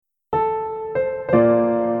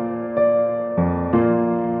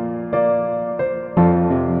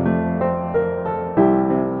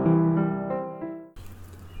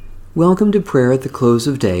Welcome to prayer at the close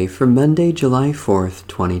of day for Monday, July 4th,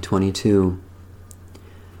 2022.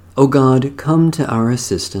 O God, come to our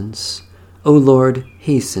assistance. O Lord,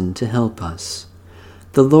 hasten to help us.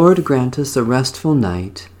 The Lord grant us a restful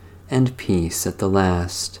night and peace at the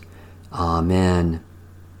last. Amen.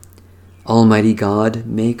 Almighty God,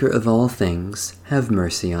 maker of all things, have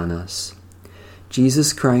mercy on us.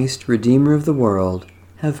 Jesus Christ, Redeemer of the world,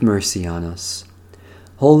 have mercy on us.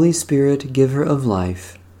 Holy Spirit, giver of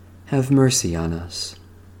life, have mercy on us.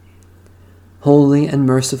 Holy and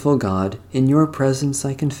merciful God, in your presence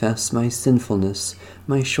I confess my sinfulness,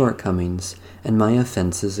 my shortcomings, and my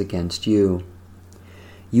offenses against you.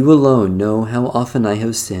 You alone know how often I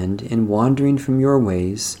have sinned in wandering from your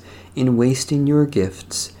ways, in wasting your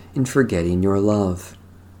gifts, in forgetting your love.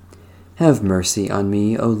 Have mercy on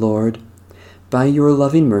me, O Lord. By your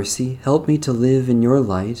loving mercy, help me to live in your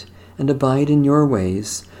light and abide in your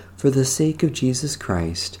ways, for the sake of Jesus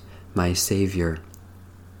Christ, my Savior.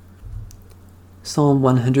 Psalm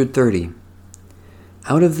 130.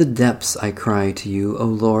 Out of the depths I cry to you, O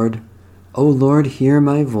Lord. O Lord, hear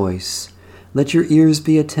my voice. Let your ears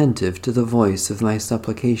be attentive to the voice of my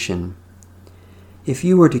supplication. If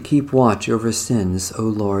you were to keep watch over sins, O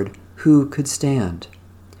Lord, who could stand?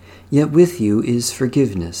 Yet with you is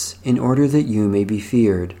forgiveness, in order that you may be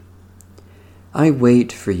feared. I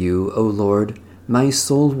wait for you, O Lord, my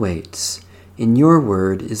soul waits. In your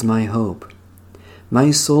word is my hope.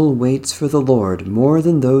 My soul waits for the Lord more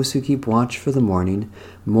than those who keep watch for the morning,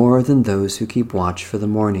 more than those who keep watch for the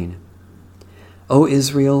morning. O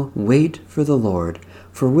Israel, wait for the Lord,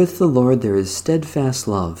 for with the Lord there is steadfast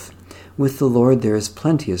love. With the Lord there is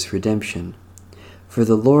plenteous redemption. For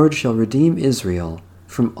the Lord shall redeem Israel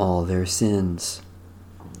from all their sins.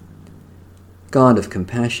 God of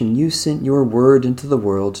compassion, you sent your word into the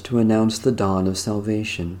world to announce the dawn of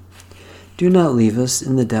salvation. Do not leave us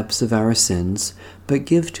in the depths of our sins, but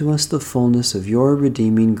give to us the fullness of your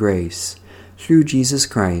redeeming grace, through Jesus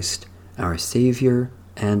Christ, our Savior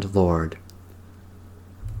and Lord.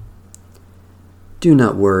 Do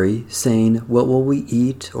not worry, saying, what will we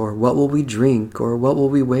eat, or what will we drink, or what will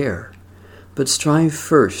we wear? But strive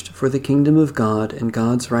first for the kingdom of God and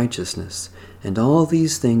God's righteousness, and all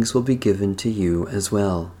these things will be given to you as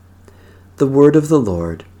well. The word of the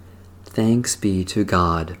Lord. Thanks be to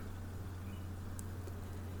God.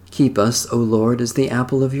 Keep us, O Lord, as the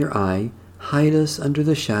apple of your eye. Hide us under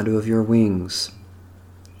the shadow of your wings.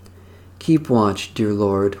 Keep watch, dear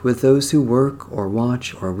Lord, with those who work or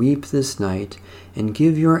watch or weep this night, and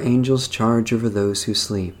give your angels charge over those who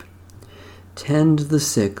sleep. Tend the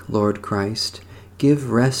sick, Lord Christ.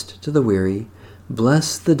 Give rest to the weary.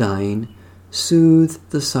 Bless the dying. Soothe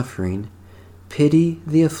the suffering. Pity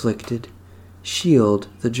the afflicted. Shield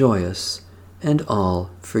the joyous. And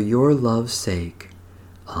all for your love's sake.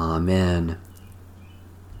 Amen.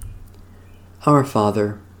 Our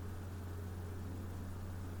Father,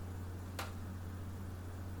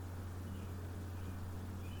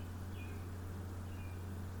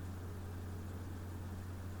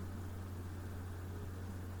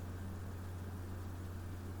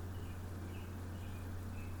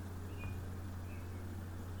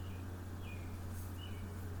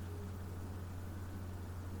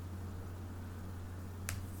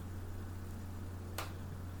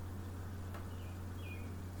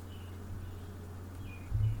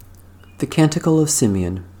 the Canticle of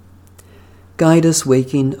Simeon. Guide us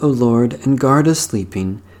waking, O Lord, and guard us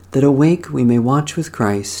sleeping, that awake we may watch with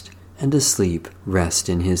Christ, and asleep rest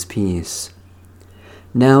in his peace.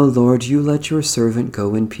 Now, Lord, you let your servant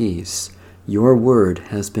go in peace. Your word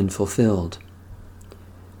has been fulfilled.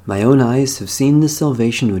 My own eyes have seen the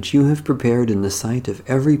salvation which you have prepared in the sight of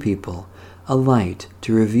every people, a light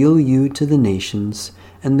to reveal you to the nations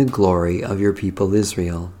and the glory of your people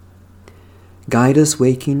Israel. Guide us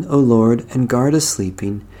waking, O Lord, and guard us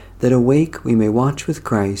sleeping, that awake we may watch with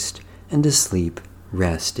Christ, and asleep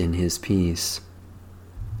rest in his peace.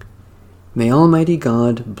 May Almighty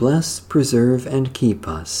God bless, preserve, and keep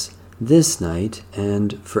us this night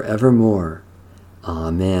and forevermore.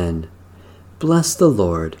 Amen. Bless the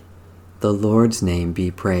Lord. The Lord's name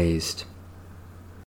be praised.